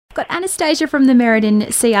Got Anastasia from the Merredin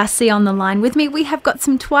CRC on the line with me. We have got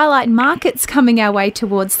some Twilight markets coming our way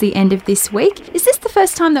towards the end of this week. Is this the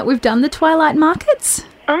first time that we've done the Twilight markets?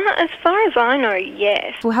 As far as I know,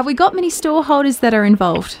 yes. Well, have we got many store holders that are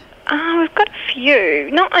involved? We've got a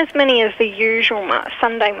few. Not as many as the usual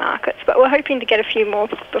Sunday markets, but we're hoping to get a few more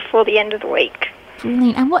before the end of the week.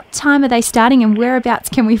 Brilliant. And what time are they starting and whereabouts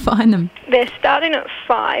can we find them? They're starting at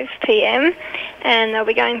 5 p.m. and they'll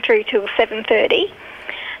be going through till 7:30.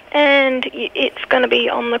 And it's going to be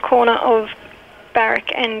on the corner of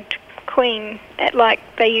Barrack and Queen, like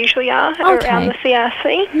they usually are, around the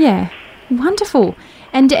CRC. Yeah, wonderful.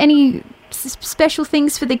 And any special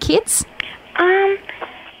things for the kids?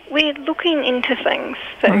 We're looking into things.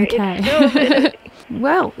 So okay.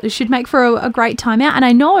 Well, it should make for a great time out. And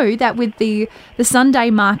I know that with the Sunday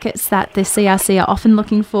markets that the CRC are often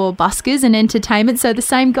looking for buskers and entertainment, so the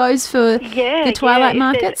same goes for the Twilight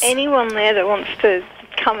markets? If there's anyone there that wants to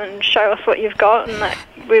come and show us what you've got, and that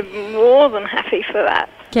we're more than happy for that.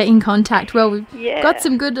 Get in contact. Well, we've got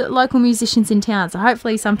some good local musicians in town, so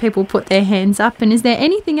hopefully some people put their hands up. And is there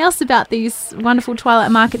anything else about these wonderful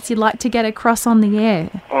Twilight markets you'd like to get across on the air?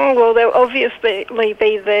 Oh, well, there'll obviously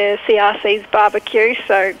be the CRC's barbecue,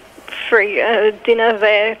 so free dinner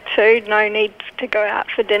there too. No need to go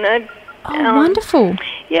out for dinner. Oh, wonderful.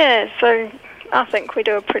 Yeah, so I think we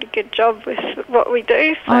do a pretty good job with what we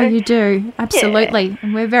do. So. Oh, you do. Absolutely. Yeah.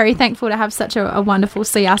 And we're very thankful to have such a wonderful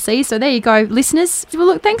CRC. So there you go, listeners. Well,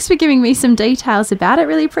 look, thanks for giving me some details about it.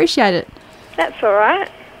 Really appreciate it. That's all right.